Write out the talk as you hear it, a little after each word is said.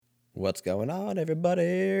What's going on, everybody?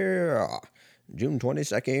 June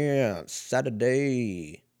 22nd,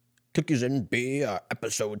 Saturday. Cookies and Beer,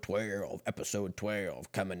 episode 12. Episode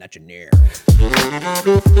 12, coming at you near.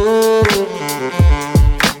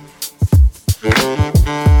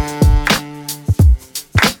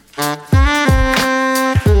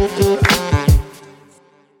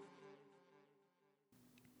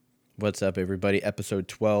 What's up, everybody? Episode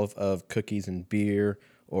 12 of Cookies and Beer,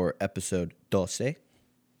 or episode 12,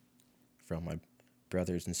 from my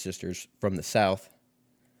brothers and sisters from the South.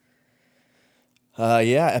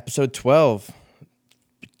 Episode 12.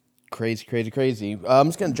 Crazy. I'm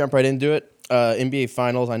just going to jump right into it. NBA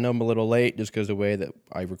Finals, I know I'm a little late just because of the way that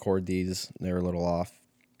I record these. They're a little off.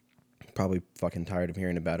 Probably fucking tired of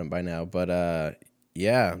hearing about them by now. But,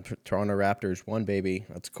 Toronto Raptors won, baby.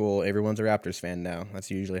 That's cool. Everyone's a Raptors fan now.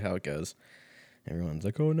 That's usually how it goes. Everyone's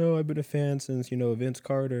like, oh, no, I've been a fan since, Vince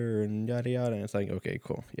Carter and yada yada. And it's like, okay,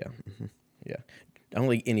 cool. Yeah. Yeah. I don't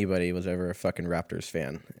think anybody was ever a fucking Raptors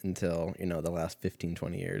fan until, the last 15,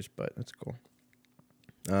 20 years, but that's cool.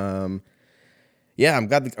 I'm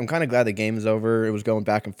kind of glad the game is over. It was going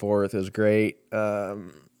back and forth. It was great.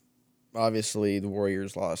 Obviously the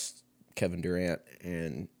Warriors lost Kevin Durant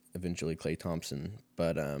and eventually Klay Thompson,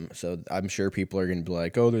 but so I'm sure people are going to be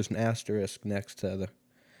like, "Oh, there's an asterisk next to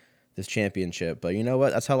this championship." But you know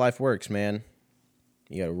what? That's how life works, man.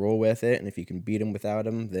 You got to roll with it, and if you can beat him without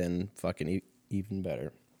him, then fucking even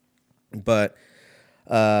better. But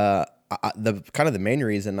the main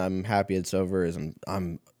reason I'm happy it's over is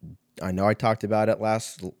I know I talked about it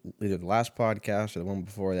either the last podcast or the one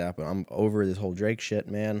before that, but I'm over this whole Drake shit,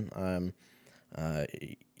 man.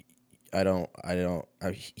 He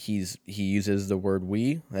uses the word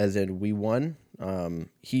we, as in we won.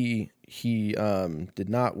 He did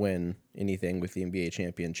not win anything with the NBA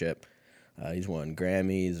championship. He's won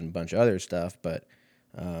Grammys and a bunch of other stuff, but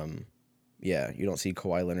you don't see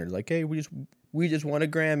Kawhi Leonard like, hey, we just won a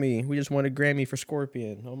Grammy. We just won a Grammy for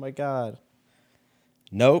Scorpion. Oh my God.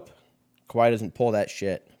 Nope. Kawhi doesn't pull that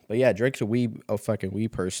shit. But yeah, Drake's a fucking wee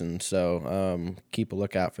person, so keep a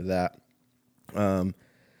lookout for that. I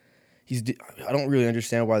don't really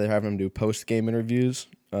understand why they're having him do post-game interviews.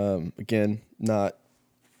 Again, not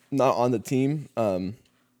on the team.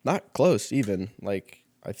 Not close even. Like,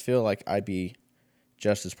 I feel like I'd be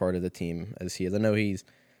just as part of the team as he is. I know he's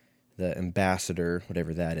the ambassador,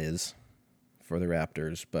 whatever that is, for the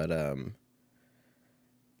Raptors, but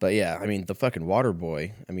yeah, I mean, the fucking water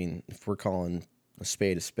boy. I mean, if we're calling a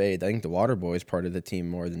spade, I think the water boy is part of the team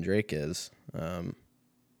more than Drake is. At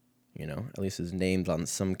least his name's on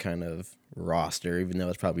some kind of roster, even though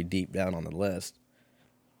it's probably deep down on the list.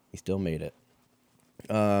 He still made it.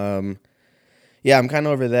 I'm kind of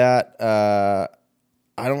over that.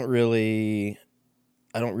 I don't really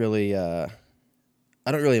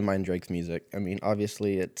mind Drake's music. I mean,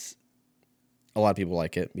 obviously, it's a lot of people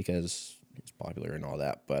like it because it's popular and all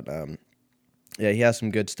that. But he has some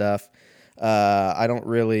good stuff. I don't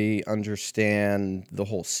really understand the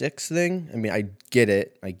whole Six thing. I mean, I get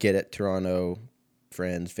it. Toronto,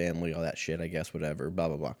 friends, family, all that shit. I guess whatever. Blah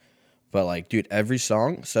blah blah. But like, dude, every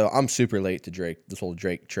song. So I'm super late to Drake. This whole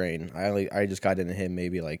Drake train. I just got into him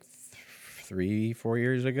maybe like 3-4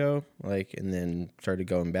 years ago. Like, and then started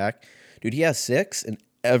going back. Dude, he has Six in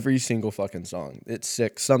every single fucking song. It's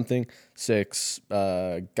Six something, Six,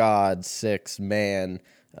 God, Six, man,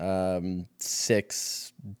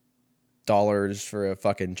 $6 for a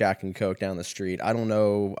fucking Jack and Coke down the street. I don't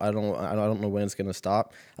know when it's gonna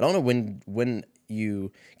stop. I don't know when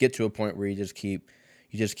you get to a point where you just keep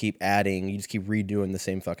adding, you just keep redoing the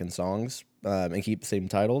same fucking songs, and keep the same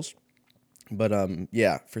titles. But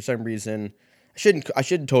for some reason, I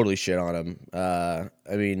shouldn't totally shit on him. I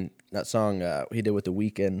mean, that song he did with The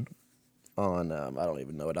Weeknd on I don't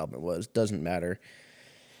even know what album it was. Doesn't matter.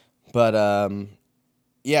 But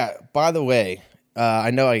by the way,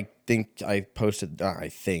 I know I posted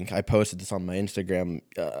this on my Instagram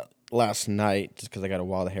last night just because I got a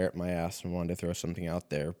wild hair at my ass and wanted to throw something out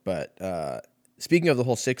there. But speaking of the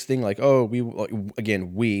whole Six thing, like, oh, we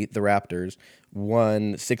the Raptors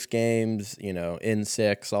won 6 games, in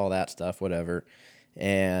 6, all that stuff, whatever.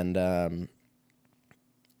 And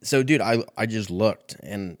so, dude, I just looked,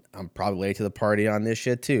 and I'm probably late to the party on this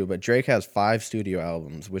shit too, but Drake has 5 studio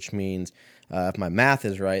albums, which means, if my math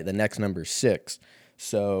is right, the next number is 6.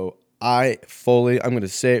 So I'm going to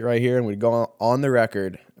say it right here, I'm going to go on the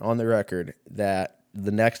record that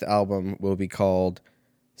the next album will be called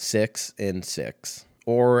 6 and 6,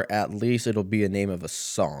 or at least it'll be a name of a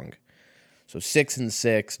song. So 6 and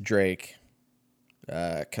 6, Drake,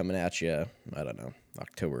 coming at you, I don't know,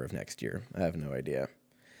 October of next year. I have no idea.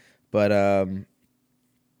 But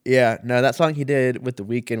Yeah, no, that song he did with The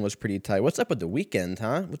Weeknd was pretty tight. What's up with The Weeknd,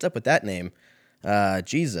 huh? What's up with that name?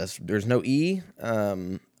 Jesus, there's no E.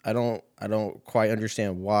 I don't quite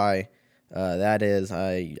understand why that is.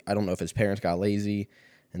 I don't know if his parents got lazy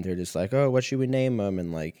and they're just like, oh, what should we name him?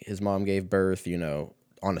 And like his mom gave birth,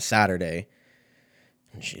 on a Saturday.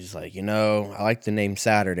 And she's like, I like the name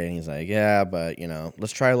Saturday. And he's like, yeah, but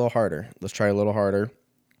let's try a little harder. Let's try a little harder,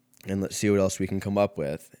 and let's see what else we can come up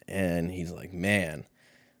with. And he's like, man,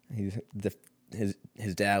 he's the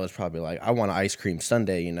his dad was probably like, I want an ice cream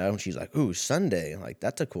sundae, And she's like, ooh, Sunday, like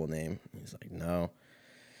that's a cool name. He's like, no.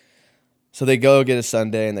 So they go get a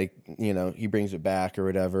sundae, and he brings it back or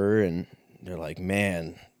whatever, and they're like,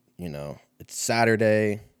 man, it's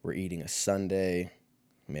Saturday, we're eating a sundae.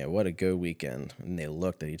 Man, what a good weekend. And they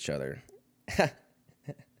looked at each other. And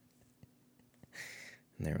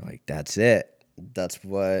they were like, that's it. That's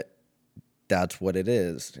what it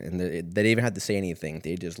is. And they didn't even have to say anything.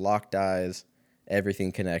 They just locked eyes,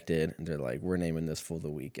 everything connected, and they're like, we're naming this for The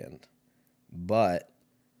Weeknd. But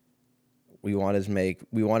we want to make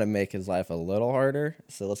his life a little harder.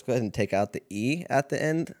 So let's go ahead and take out the E at the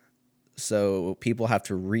end. So people have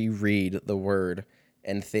to reread the word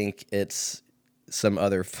and think it's some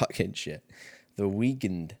other fucking shit. The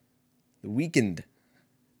Weeknd. The Weeknd.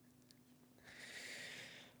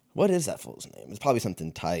 What is that fool's name? It's probably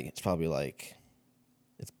something tight. It's probably like,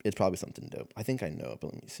 it's probably something dope. I think I know it,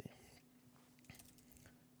 but let me see.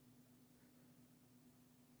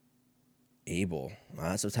 Abel. Wow,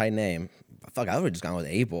 that's a tight name. Fuck, I would have just gone with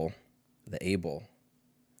Abel. The Abel.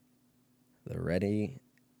 The Ready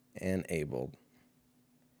and Able.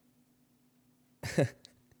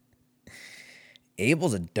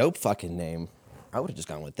 Abel's a dope fucking name. I would have just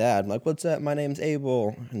gone with that. I'm like, what's that? My name's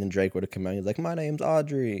Abel. And then Drake would have come out. He's like, my name's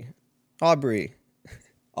Audrey. Aubrey.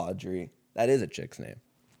 Audrey. That is a chick's name.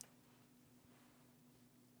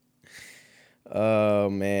 Oh,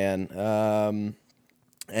 man.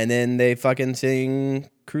 And then they fucking sing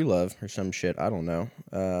Crew Love or some shit. I don't know.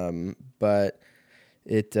 But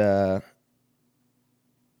it, yeah,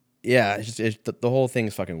 the whole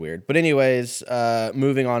thing's fucking weird. But anyways,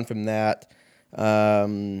 moving on from that,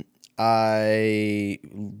 one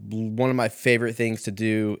of my favorite things to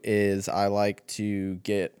do is I like to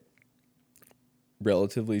get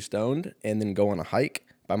relatively stoned and then go on a hike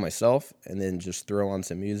by myself and then just throw on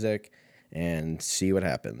some music and see what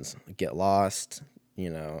happens. Get lost,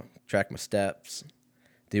 track my steps,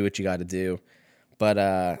 do what you got to do.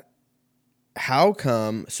 But how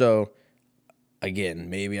come? So again,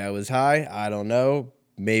 maybe I was high. I don't know.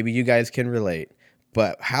 Maybe you guys can relate.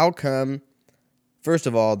 But how come? First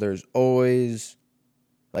of all, there's always,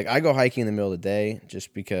 like, I go hiking in the middle of the day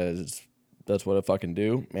just because that's what I fucking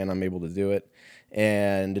do, and I'm able to do it.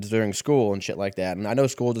 And it's during school and shit like that. And I know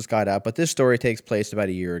school just got out, but this story takes place about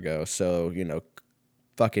a year ago. So,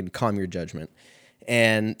 fucking calm your judgment.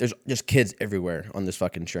 And there's just kids everywhere on this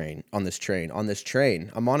fucking train, on this train.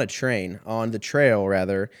 I'm on a train, on the trail,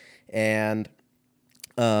 rather. And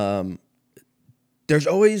there's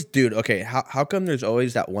always, dude, okay, how come there's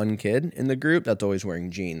always that one kid in the group that's always wearing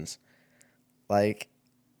jeans? Like,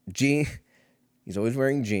 he's always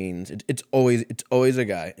wearing jeans. It's always a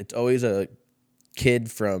guy. It's always a kid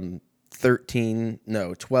from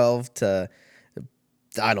 12 to,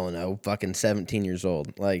 I don't know, fucking 17 years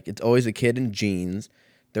old. Like, it's always a kid in jeans.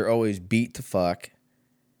 They're always beat to fuck.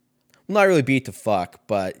 Well, not really beat to fuck,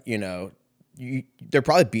 but, they're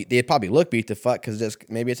probably beat. They probably look beat to fuck because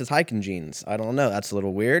maybe it's just hiking jeans. I don't know. That's a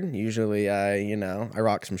little weird. Usually, I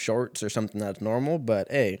rock some shorts or something that's normal.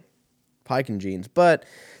 But hey, hiking jeans. But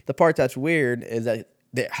the part that's weird is that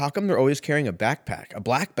how come they're always carrying a backpack, a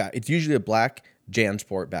black back? It's usually a black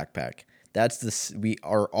JanSport backpack. That's this. We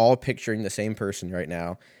are all picturing the same person right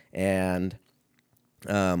now, and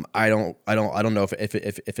I don't know if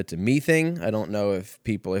it's a me thing. I don't know if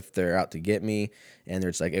they're out to get me, and they're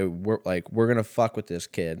just like, hey, we're gonna fuck with this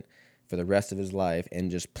kid for the rest of his life and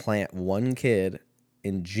just plant one kid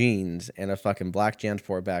in jeans and a fucking black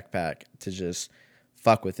JanSport backpack to just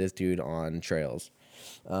fuck with this dude on trails.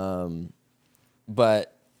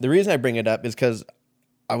 But the reason I bring it up is because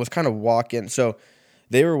I was kind of walking. So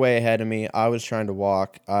they were way ahead of me. I was trying to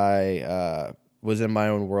walk. I was in my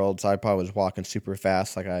own world, so I probably was walking super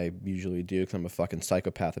fast like I usually do because I'm a fucking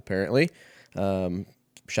psychopath, apparently.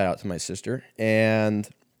 Shout out to my sister. And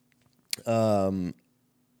you kind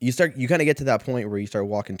of get to that point where you start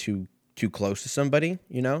walking too close to somebody,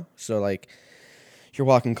 So like you're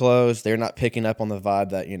walking close. They're not picking up on the vibe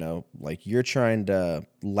that, like you're trying to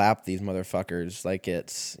lap these motherfuckers like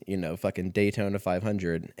it's, fucking Daytona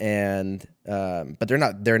 500. And, but they're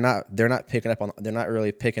not picking up on, they're not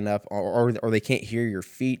really picking up or they can't hear your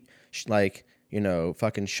feet, like,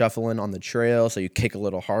 fucking shuffling on the trail. So you kick a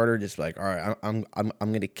little harder, just like, all right, I'm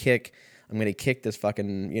going to kick this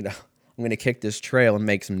fucking, I'm going to kick this trail and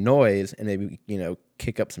make some noise and maybe,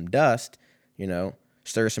 kick up some dust,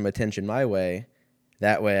 stir some attention my way.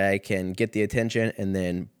 That way I can get the attention and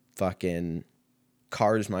then fucking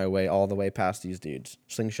cars my way all the way past these dudes.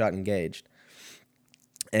 Slingshot engaged.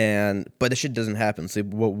 But the shit doesn't happen. So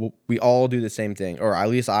we all do the same thing, or at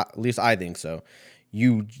least I think so.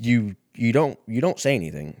 You don't say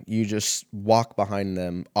anything. You just walk behind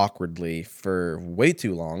them awkwardly for way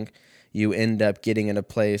too long. You end up getting in a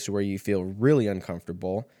place where you feel really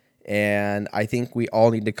uncomfortable. And I think we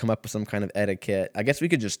all need to come up with some kind of etiquette. I guess we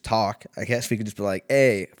could just talk. I guess we could just be like,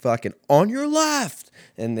 hey, fucking on your left.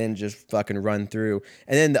 And then just fucking run through.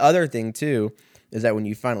 And then the other thing, too, is that when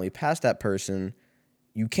you finally pass that person,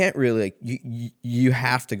 you can't really, you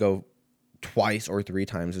have to go twice or three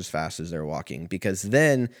times as fast as they're walking, because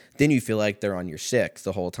then you feel like they're on your six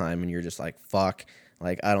the whole time. And you're just like, fuck,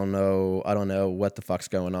 like, I don't know what the fuck's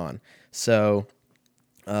going on. So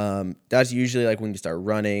that's usually like when you start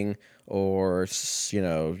running, or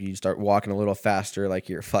you start walking a little faster, like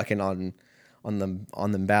you're fucking on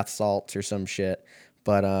the bath salts or some shit.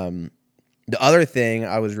 But the other thing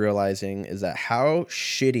I was realizing is that how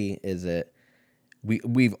shitty is it?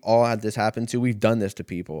 We've all had this happen to. We've done this to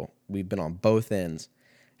people. We've been on both ends.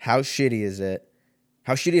 How shitty is it?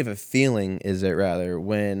 How shitty of a feeling is it, rather,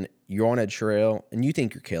 when you're on a trail and you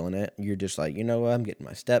think you're killing it? You're just like, you know what? I'm getting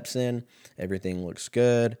my steps in. Everything looks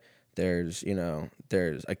good. There's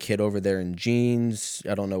a kid over there in jeans.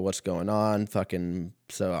 I don't know what's going on. Fucking,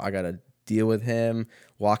 so I got to deal with him.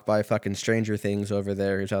 Walk by fucking Stranger Things over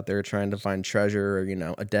there who's out there trying to find treasure,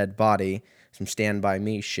 or, a dead body, some Stand By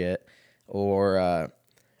Me shit, or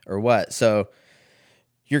what. So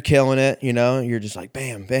you're killing it, you're just like,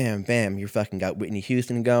 bam, bam, bam. You're fucking got Whitney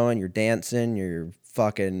Houston going. You're dancing. You're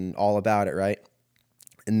fucking all about it, right?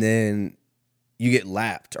 And then you get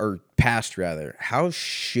lapped, or passed, rather.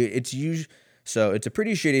 So it's a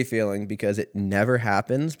pretty shitty feeling, because it never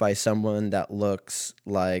happens by someone that looks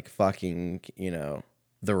like fucking,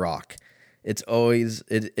 The Rock. It's always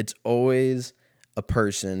a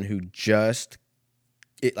person who just,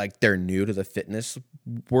 like, they're new to the fitness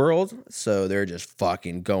world, so they're just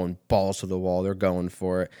fucking going balls to the wall. They're going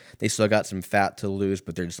for it. They still got some fat to lose,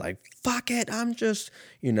 but they're just like, fuck it, I'm just,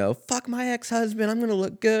 fuck my ex-husband, I'm gonna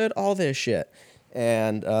look good, all this shit.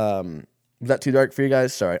 And was that too dark for you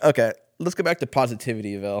guys? Sorry. Okay, let's go back to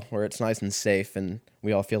Positivity-ville, where it's nice and safe and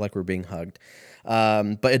we all feel like we're being hugged.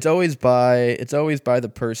 But it's always by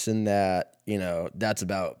the person that, that's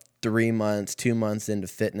about 3 months, 2 months into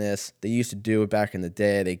fitness. They used to do it back in the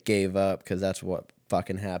day. They gave up because that's what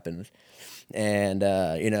fucking happened. And,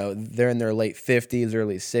 they're in their late 50s,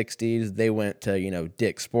 early 60s. They went to,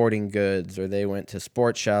 Dick's Sporting Goods, or they went to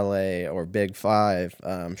Sports Chalet or Big Five.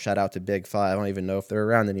 Shout out to Big Five. I don't even know if they're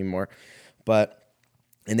around anymore.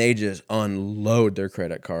 And they just unload their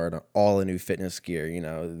credit card on all the new fitness gear.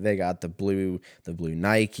 They got the blue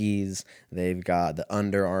Nikes. They've got the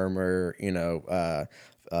Under Armour,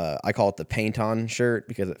 I call it the paint on shirt,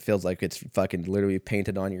 because it feels like it's fucking literally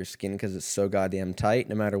painted on your skin, because it's so goddamn tight.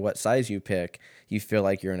 No matter what size you pick, you feel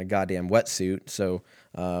like you're in a goddamn wetsuit. So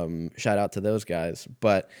shout out to those guys.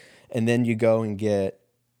 And then you go and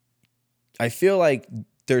I feel like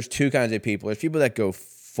there's two kinds of people. There's people that go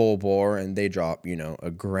full bore and they drop,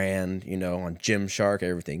 $1,000, on Gymshark.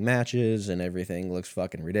 Everything matches and everything looks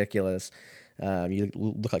fucking ridiculous. You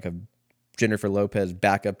look like a Jennifer Lopez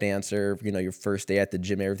backup dancer. Your first day at the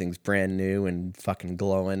gym, everything's brand new and fucking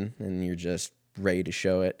glowing, and you're just ready to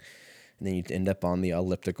show it. And then you end up on the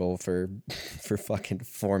elliptical for fucking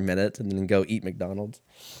 4 minutes, and then go eat McDonald's.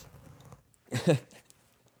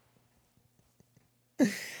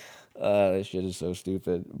 This shit is so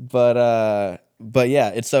stupid. But yeah,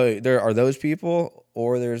 it's, so there are those people,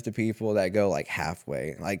 or there's the people that go like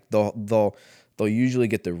halfway. Like they'll usually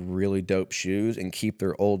get the really dope shoes and keep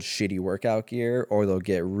their old shitty workout gear, or they'll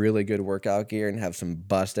get really good workout gear and have some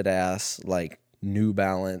busted ass like New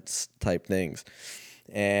Balance type things.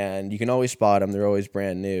 And you can always spot them. They're always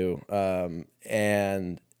brand new.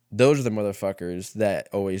 And those are the motherfuckers that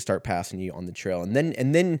always start passing you on the trail. And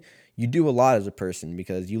then you do a lot as a person,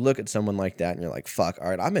 because you look at someone like that and you're like, fuck, all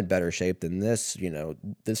right, I'm in better shape than this,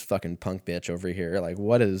 this fucking punk bitch over here. Like,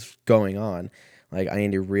 what is going on? Like, I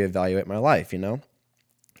need to reevaluate my life,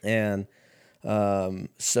 And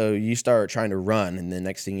So you start trying to run, and the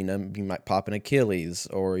next thing you know, you might pop an Achilles,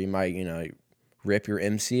 or you might, rip your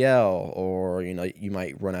MCL, or, you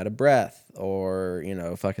might run out of breath, or,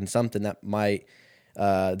 fucking something that might,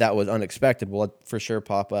 that was unexpected will for sure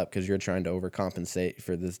pop up because you're trying to overcompensate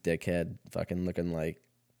for this dickhead fucking looking like,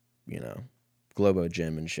 you know, Globo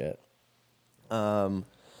Gym and shit.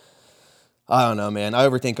 I don't know, man. I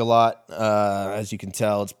overthink a lot. As you can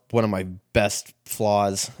tell, it's one of my best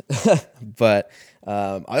flaws. But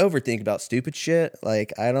I overthink about stupid shit.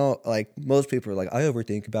 Like, I don't, like, most people are like, I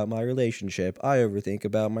overthink about my relationship. I overthink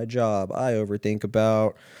about my job. I overthink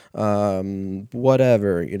about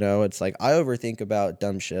whatever. It's like, I overthink about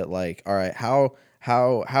dumb shit. Like, all right, how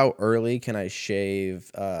early can I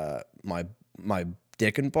shave my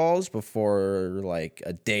dick and balls before like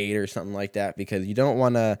a date or something like that? Because you don't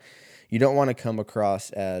want to come across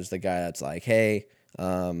as the guy that's like, hey,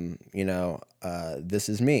 this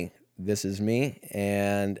is me. This is me,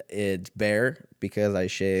 and it's bare because I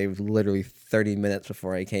shaved literally 30 minutes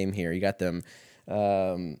before I came here. You got those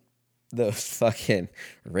fucking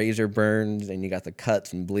razor burns, and you got the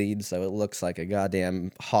cuts and bleeds, so it looks like a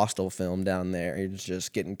goddamn Hostel film down there. It's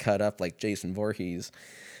just getting cut up like Jason Voorhees.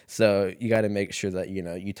 So you got to make sure that,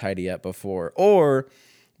 you tidy up before, or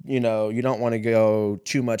you don't want to go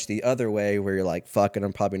too much the other way where you're like, fuck it,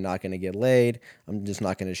 I'm probably not going to get laid. I'm just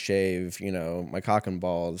not going to shave, my cock and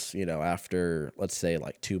balls, after, let's say,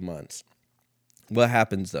 like 2 months. What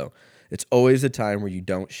happens, though? It's always a time where you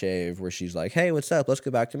don't shave, where she's like, hey, what's up? Let's go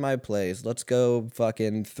back to my place. Let's go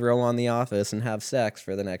fucking throw on The Office and have sex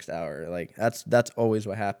for the next hour. Like, that's always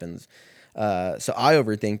what happens. So I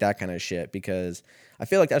overthink that kind of shit because I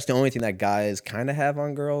feel like that's the only thing that guys kind of have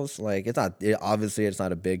on girls. Like, obviously it's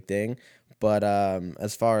not a big thing, but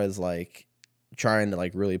as far as like trying to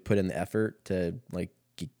like really put in the effort to like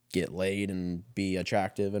get laid and be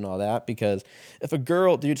attractive and all that, because if a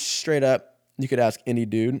girl, dude, straight up, you could ask any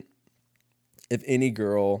dude, if any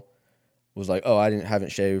girl was like, oh, I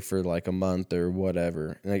haven't shaved for like a month or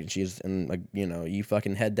whatever, and like you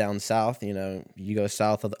fucking head down south, you go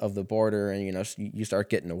south of the border, and you start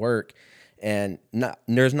getting to work, and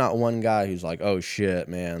there's not one guy who's like, oh shit,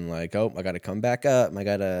 man, like, oh, I gotta come back up, I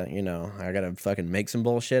gotta fucking make some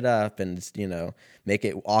bullshit up and make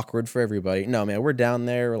it awkward for everybody. No, man, we're down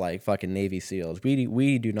there like fucking Navy SEALs. We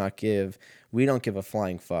don't give a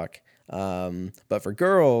flying fuck. But for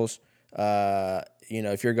girls,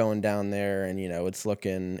 if you're going down there and it's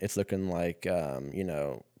looking like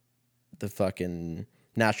the fucking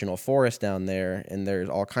national forest down there, and there's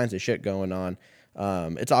all kinds of shit going on,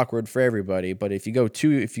 it's awkward for everybody. But if you go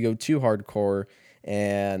too hardcore,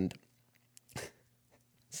 and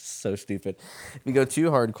so stupid, if you go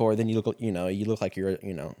too hardcore, then you look like you're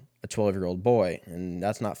a 12-year-old boy, and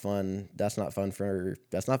that's not fun. That's not fun for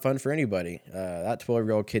anybody. That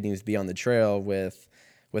 12-year-old kid needs to be on the trail with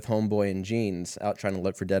homeboy in jeans out trying to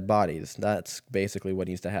look for dead bodies. That's basically what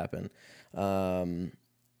needs to happen.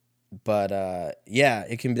 But yeah,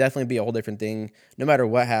 it can definitely be a whole different thing. No matter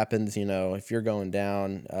what happens, if you're going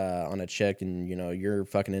down on a chick and you're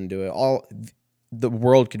fucking into it, the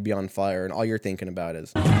world could be on fire, and all you're thinking about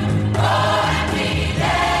is,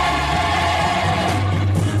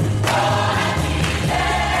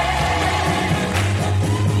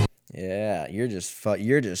 yeah, you're just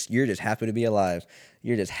happy to be alive.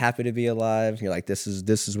 You're just happy to be alive. You're like, this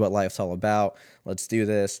is what life's all about. Let's do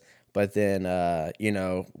this. But then,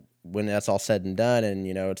 when that's all said and done, and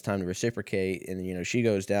it's time to reciprocate, and she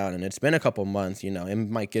goes down, and it's been a couple months, it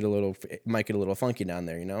might get a little funky down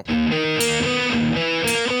there,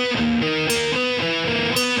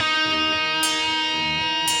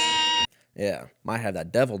 Yeah, might have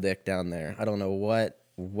that devil dick down there. I don't know what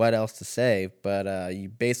else to say, but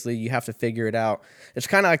you have to figure it out. It's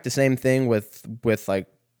kind of like the same thing with like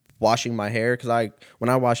washing my hair, because when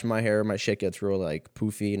I wash my hair, my shit gets real like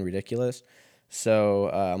poofy and ridiculous. So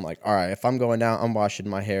I'm like, all right, if I'm going down, I'm washing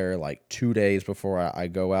my hair like 2 days before I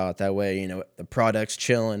go out. That way, the product's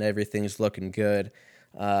chilling, everything's looking good.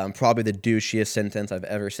 Probably the douchiest sentence I've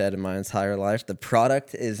ever said in my entire life. The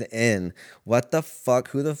product is in. What the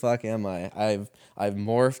fuck? Who the fuck am I? I've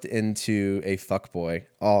morphed into a fuckboy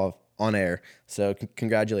all on air. So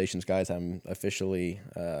congratulations, guys. I'm officially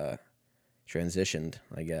transitioned,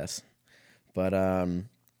 I guess. But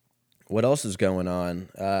what else is going on?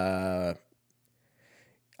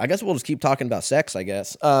 I guess we'll just keep talking about sex, I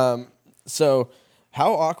guess. So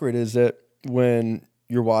how awkward is it when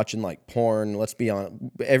you're watching like porn? Let's be honest.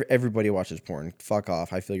 Everybody watches porn. Fuck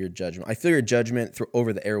off. I feel your judgment. I feel your judgment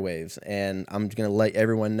over the airwaves, and I'm going to let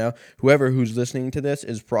everyone know. Who's listening to this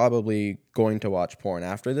is probably going to watch porn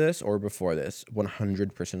after this or before this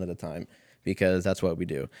 100% of the time. because that's what we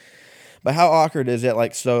do. But how awkward is it?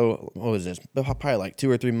 Like, so what was this? Probably like 2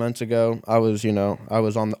 or 3 months ago. I was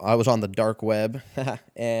on the dark web,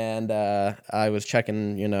 and I was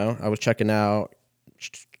checking.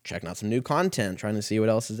 Checking out some new content, trying to see what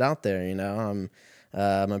else is out there. I'm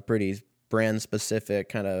a pretty brand specific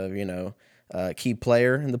kind of key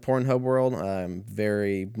player in the Pornhub world. I'm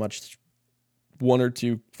very much one or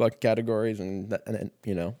two fucking categories, and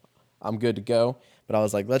I'm good to go. But I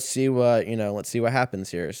was like, let's see what happens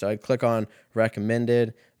here. So I click on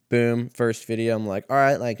recommended, boom, first video. I'm like, all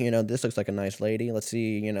right, like, this looks like a nice lady. Let's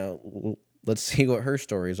see what her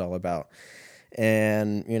story is all about.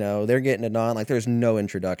 And they're getting it on. Like, there's no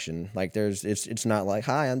introduction. Like, it's not like,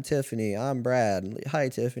 hi, I'm Tiffany, I'm Brad. Hi,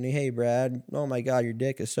 Tiffany. Hey, Brad. Oh my God, your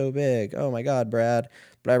dick is so big. Oh my God, Brad.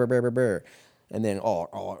 Blah blah blah blah blah. And then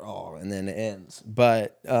and then it ends.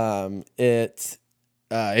 But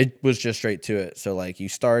it was just straight to it. So like, you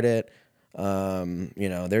start it.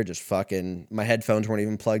 They're just fucking. My headphones weren't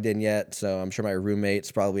even plugged in yet, so I'm sure my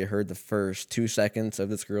roommates probably heard the first 2 seconds of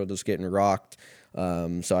this girl just getting rocked.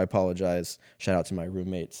 So I apologize. Shout out to my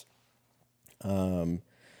roommates.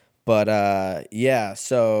 Yeah,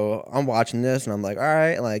 so I'm watching this and I'm like, all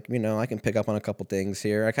right, like, I can pick up on a couple things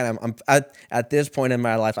here. At this point in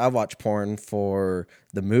my life, I watch porn for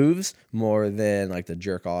the moves more than like the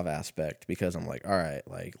jerk off aspect, because I'm like, all right,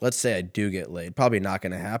 like, let's say I do get laid. Probably not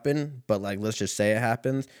going to happen, but like, let's just say it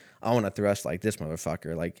happens. I want to thrust like this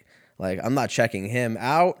motherfucker. Like I'm not checking him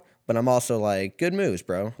out, but I'm also like, good moves,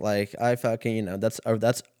 bro. Like, I fucking, that's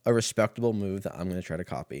a respectable move that I'm going to try to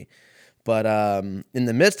copy. But in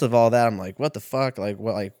the midst of all that, I'm like, what the fuck? Like,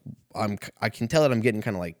 what? Like, I can tell that I'm getting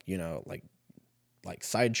kind of like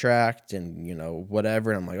sidetracked and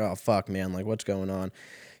whatever. And I'm like, oh fuck, man, like, what's going on?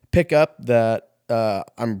 Pick up that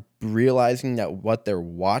I'm realizing that what they're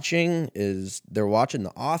watching is they're watching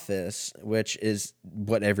The Office, which is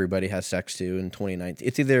what everybody has sex to in 2019.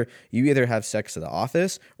 It's you either have sex to The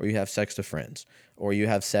Office, or you have sex to Friends, or you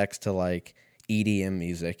have sex to like EDM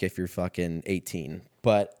music if you're fucking 18.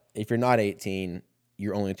 But if you're not 18,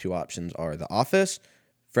 your only two options are The Office,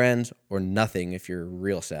 Friends, or nothing if you're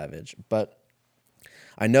real savage. But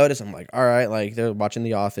I noticed, I'm like, all right, like, they're watching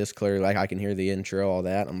The Office, clearly, like, I can hear the intro, all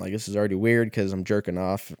that. I'm like, this is already weird because I'm jerking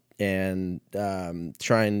off and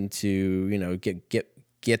trying to,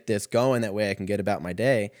 get this going. That way I can get my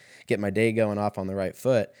day going off on the right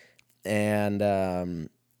foot. And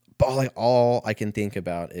but all I can think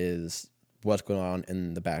about is what's going on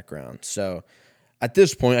in the background. So at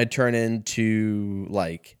this point, I turn into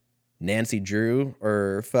like Nancy Drew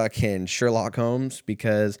or fucking Sherlock Holmes,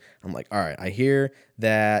 because I'm like, all right, I hear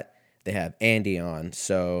that they have Andy on.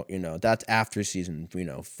 So, that's after season,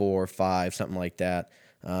 4, 5, something like that.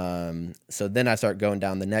 So then I start going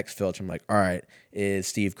down the next filter. I'm like, all right, is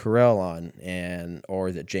Steve Carell on, or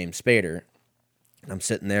is it James Spader? I'm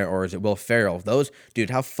sitting there, or is it Will Ferrell? Those,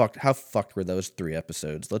 dude, how fucked were those 3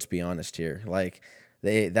 episodes? Let's be honest here. Like,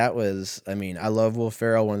 I mean, I love Will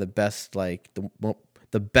Ferrell, one of the best, like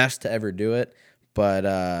the best to ever do it.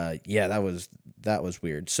 But yeah, that was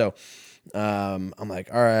weird. So I'm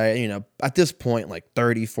like, all right, at this point, like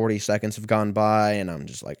 30, 40 seconds have gone by, and I'm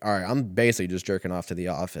just like, all right, I'm basically just jerking off to The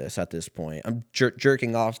Office at this point. I'm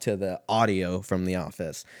jerking off to the audio from The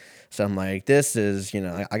Office. So I'm like, this is,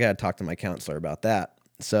 I got to talk to my counselor about that.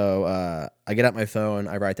 So I get out my phone,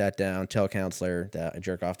 I write that down, tell counselor that I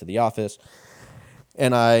jerk off to The Office.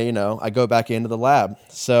 And I go back into the lab.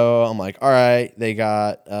 So I'm like, all right, they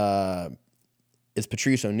got, is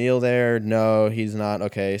Patrice O'Neal there? No, he's not.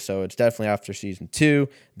 Okay, so it's definitely after season 2.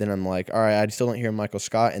 Then I'm like, all right, I still don't hear Michael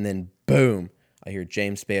Scott. And then boom, I hear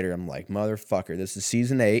James Spader. I'm like, motherfucker, this is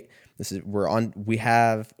season 8. We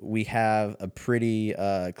have a pretty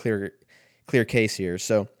clear case here.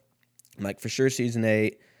 So I'm like, for sure, season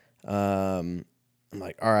 8. I'm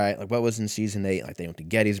like, all right, like, what was in season 8? Like, they went to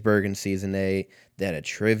Gettysburg in season 8. They had a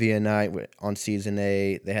trivia night on season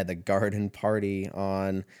 8. They had the garden party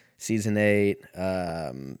on season 8.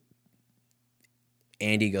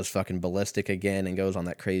 Andy goes fucking ballistic again and goes on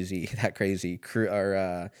that crazy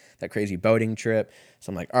boating trip.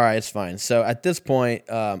 So I'm like, all right, it's fine. So at this point,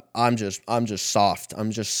 I'm just soft.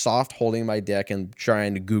 I'm just soft holding my dick and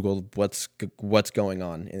trying to Google what's going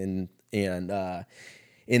on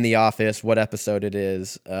in The Office, what episode it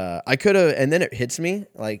is. I could have, and then it hits me,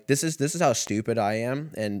 like, this is how stupid I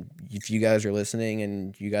am. And if you guys are listening,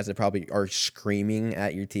 and you guys are screaming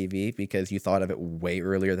at your TV because you thought of it way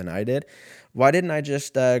earlier than I did, why didn't I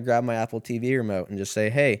just grab my Apple TV remote and just say,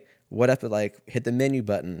 hey, hit the menu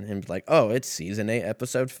button and be like, oh, it's season 8,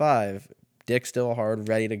 episode 5, dick still hard,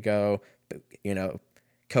 ready to go,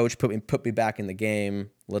 coach put me back in the game,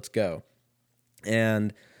 let's go.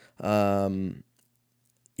 And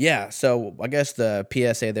yeah, so I guess the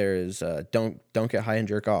PSA there is don't get high and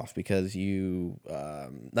jerk off, because you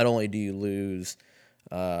not only do you lose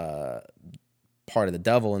uh, part of the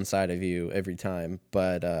devil inside of you every time,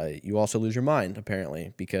 but you also lose your mind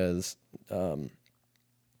apparently, because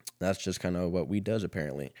that's just kind of what weed does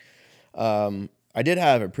apparently. I did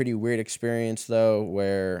have a pretty weird experience though,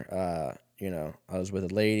 where I was with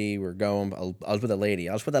a lady. I was with a lady.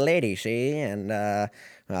 I was with a lady. See, and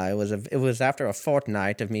it was after a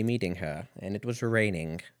fortnight of me meeting her, and it was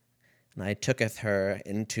raining, and I tooketh her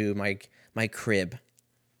into my crib.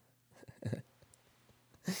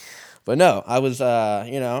 But no, I was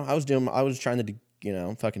trying to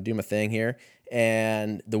fucking do my thing here,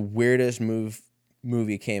 and the weirdest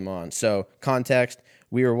movie came on. So context: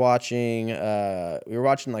 we were watching like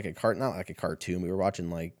not like a cartoon. We were watching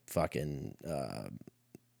like fucking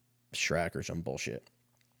Shrek or some bullshit,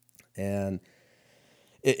 and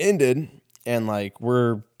it ended, and like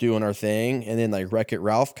we're doing our thing, and then like Wreck It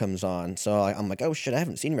Ralph comes on. So I'm like, oh shit, I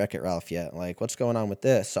haven't seen Wreck It Ralph yet. Like, what's going on with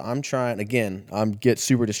this? So I'm trying again. I'm get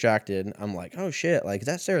super distracted. I'm like, oh shit, like is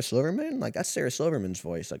that Sarah Silverman? Like that's Sarah Silverman's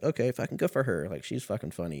voice. Like okay, fucking good for her. Like she's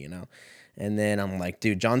fucking funny. And then I'm like,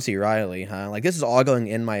 dude, John C. Riley, huh? Like this is all going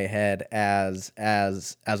in my head as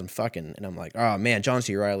I'm fucking, and I'm like, oh man, John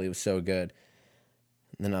C. Riley was so good.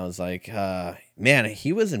 And then I was like, man,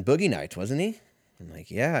 he was in Boogie Nights, wasn't he? I'm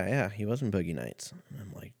like, yeah, he was in Boogie Nights. And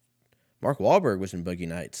I'm like, Mark Wahlberg was in Boogie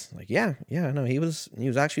Nights. Like, yeah, no, he was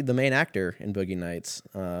actually the main actor in Boogie Nights.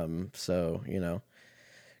 So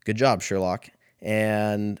good job, Sherlock.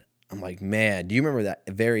 And I'm like, man, do you remember that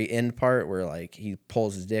very end part where like he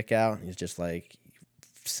pulls his dick out and he's just like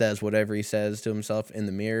says whatever he says to himself in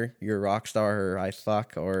the mirror, "You're a rock star," or "I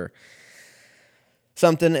fuck," or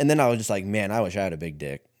something. And then I was just like, man, I wish I had a big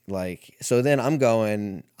dick. Like, so then I'm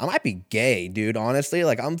going, I might be gay, dude, honestly.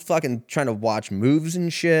 Like, I'm fucking trying to watch moves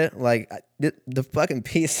and shit. Like, the fucking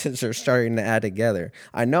pieces are starting to add together.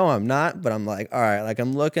 I know I'm not, but I'm like, all right, like,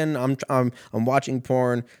 I'm looking, I'm watching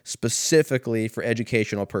porn specifically for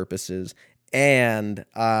educational purposes. And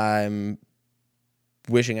I'm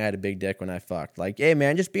wishing I had a big dick when I fucked. Like, hey,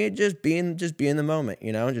 man, just be in the moment,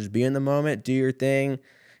 just be in the moment, do your thing.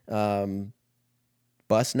 Um,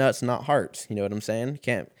 Bust nuts, not hearts. You know what I'm saying?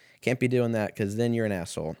 Can't be doing that, because then you're an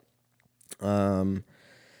asshole. Um,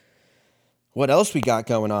 what else we got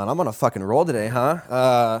going on? I'm on a fucking roll today, huh?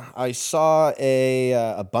 I saw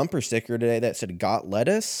a bumper sticker today that said "Got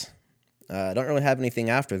lettuce." I don't really have anything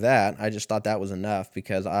after that. I just thought that was enough,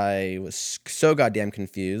 because I was so goddamn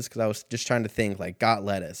confused, because I was just trying to think like "got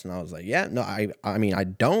lettuce," and I was like, yeah, no, I mean I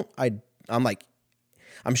don't. I'm like,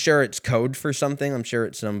 I'm sure it's code for something. I'm sure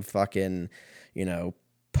it's some fucking, you know,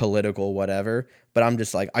 political whatever. But I'm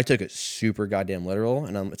just like, I took it super goddamn literal,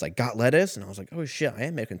 and it's like, got lettuce, and I was like, oh shit, I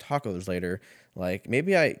am making tacos later. Like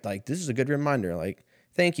maybe this is a good reminder. Like,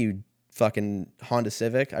 thank you, fucking Honda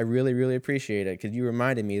Civic. I really really appreciate it, because you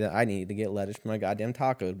reminded me that I need to get lettuce for my goddamn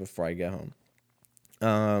tacos before I get home.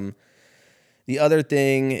 The other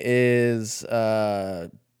thing is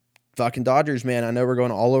fucking Dodgers, man. I know we're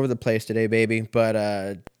going all over the place today, baby,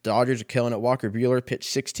 but Dodgers are killing it. Walker Buehler pitched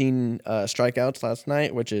 16 strikeouts last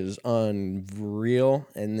night, which is unreal.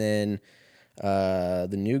 And then the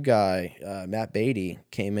new guy, Matt Beatty,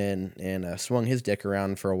 came in and swung his dick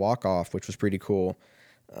around for a walk-off, which was pretty cool.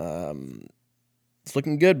 It's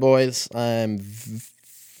looking good, boys. I'm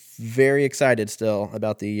very excited still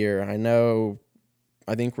about the year.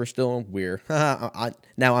 I think we're still weird. Now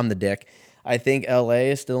I'm the dick. I think LA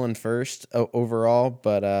is still in first overall,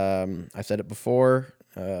 but I said it before.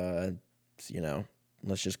 You know,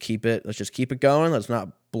 let's just keep it. Let's just keep it going. Let's not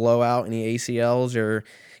blow out any ACLs or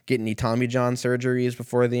get any Tommy John surgeries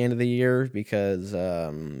before the end of the year, because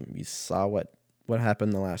you saw what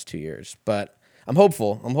happened the last 2 years. But I'm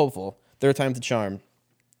hopeful. Third time's the charm.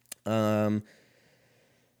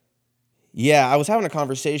 Yeah, I was having a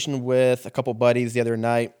conversation with a couple buddies the other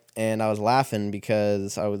night, and I was laughing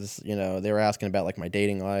because they were asking about like my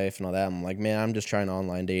dating life and all that. I'm like, man, I'm just trying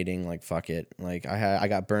online dating. Like, fuck it. Like, I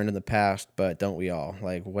got burned in the past, but don't we all?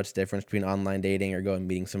 Like, what's the difference between online dating or going and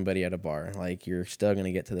meeting somebody at a bar? Like, you're still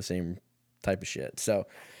gonna get to the same type of shit. So,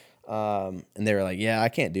 and they were like, yeah, I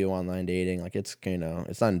can't do online dating. Like, it's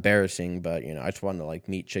it's not embarrassing, but I just want to like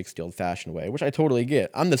meet chicks the old-fashioned way, which I totally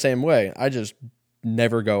get. I'm the same way. I just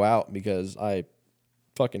never go out because I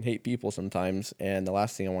fucking hate people sometimes, and the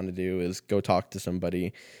last thing I want to do is go talk to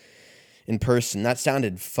somebody in person. That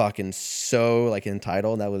sounded fucking so like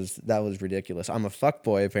entitled. That was ridiculous. I'm a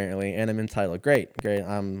fuckboy apparently, and I'm entitled. Great.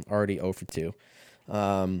 I'm already 0 for 2.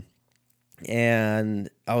 And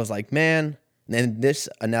I was like, man, And this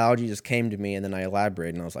analogy just came to me, and then I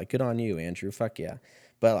elaborated, and I was like, good on you, Andrew. Fuck yeah.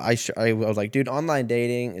 But I was like, dude, online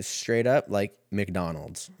dating is straight up like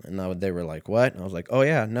McDonald's. And they were like, what? And I was like, oh,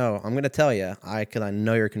 yeah, no, I'm going to tell you, because I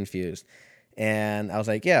know you're confused. And I was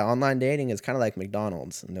like, yeah, online dating is kind of like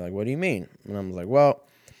McDonald's. And they're like, what do you mean? And I was like, well,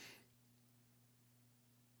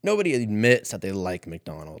 nobody admits that they like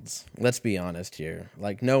McDonald's. Let's be honest here.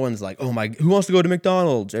 Like, no one's like, oh my, who wants to go to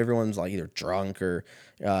McDonald's? Everyone's like either drunk or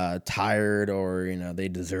tired, or, they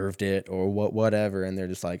deserved it, or whatever. And they're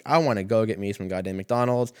just like, I want to go get me some goddamn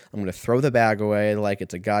McDonald's. I'm going to throw the bag away like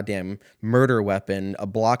it's a goddamn murder weapon a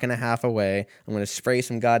block and a half away. I'm going to spray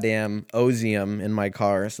some goddamn Ozium in my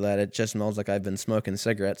car so that it just smells like I've been smoking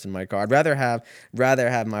cigarettes in my car. I'd rather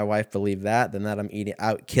have my wife believe that than that I'm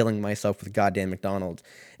killing myself with goddamn McDonald's.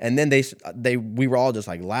 And then we were all just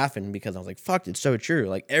like laughing, because I was like, fuck, it's so true.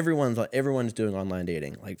 Like, everyone's doing online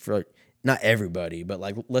dating. Like, for not everybody, but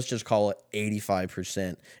like, let's just call it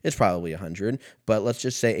 85%. It's probably 100, but let's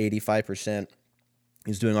just say 85%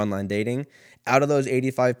 is doing online dating. Out of those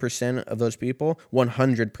 85% of those people,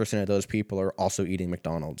 100% of those people are also eating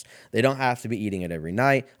McDonald's. They don't have to be eating it every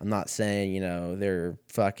night. I'm not saying, they're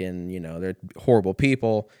fucking, they're horrible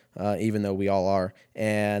people, even though we all are.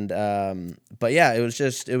 And, but yeah, it was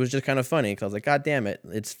just kind of funny, because I was like, God damn it.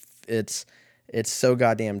 It's so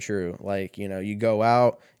goddamn true. Like, you go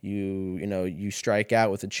out, you strike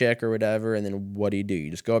out with a chick or whatever, and then what do?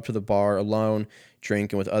 You just go up to the bar alone,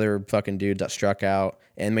 drinking with other fucking dudes that struck out.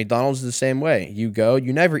 And McDonald's is the same way. You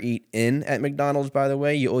never eat in at McDonald's, by the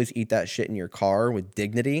way. You always eat that shit in your car with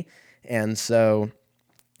dignity. And so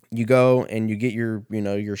you go and you get your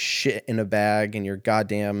shit in a bag, and your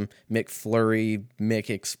goddamn McFlurry,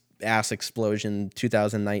 ass explosion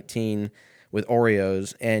 2019 with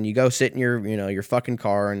Oreos, and you go sit in your fucking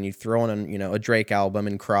car, and you throw on a Drake album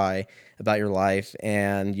and cry about your life,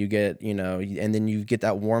 and you get and then you get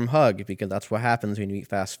that warm hug, because that's what happens when you eat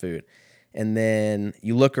fast food. And then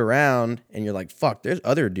you look around and you're like, fuck, there's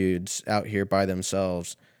other dudes out here by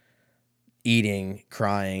themselves eating,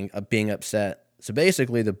 crying, being upset. So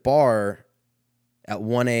basically, the bar at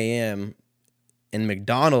 1 a.m. and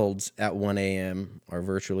McDonald's at 1 a.m. are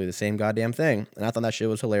virtually the same goddamn thing. And I thought that shit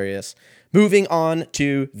was hilarious. Moving on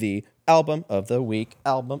to the album of the week.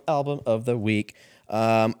 Album of the week.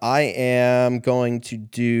 I am going to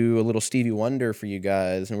do a little Stevie Wonder for you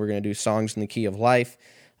guys, and we're going to do Songs in the Key of Life.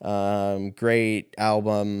 Great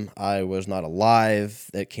album. I Was Not Alive.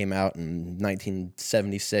 That came out in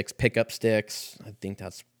 1976. Pickup Sticks. I think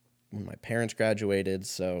that's when my parents graduated,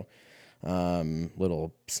 so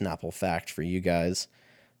little Snapple fact for you guys.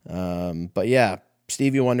 But yeah,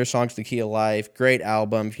 Stevie Wonder, Songs the Key of Life. Great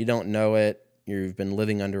album. If you don't know it, you've been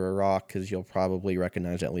living under a rock, because you'll probably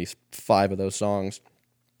recognize at least 5 of those songs.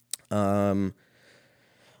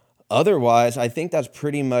 Otherwise, I think that's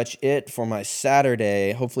pretty much it for my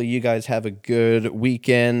Saturday. Hopefully you guys have a good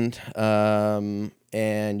weekend, and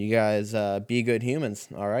you guys be good humans.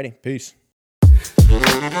 Alrighty, peace.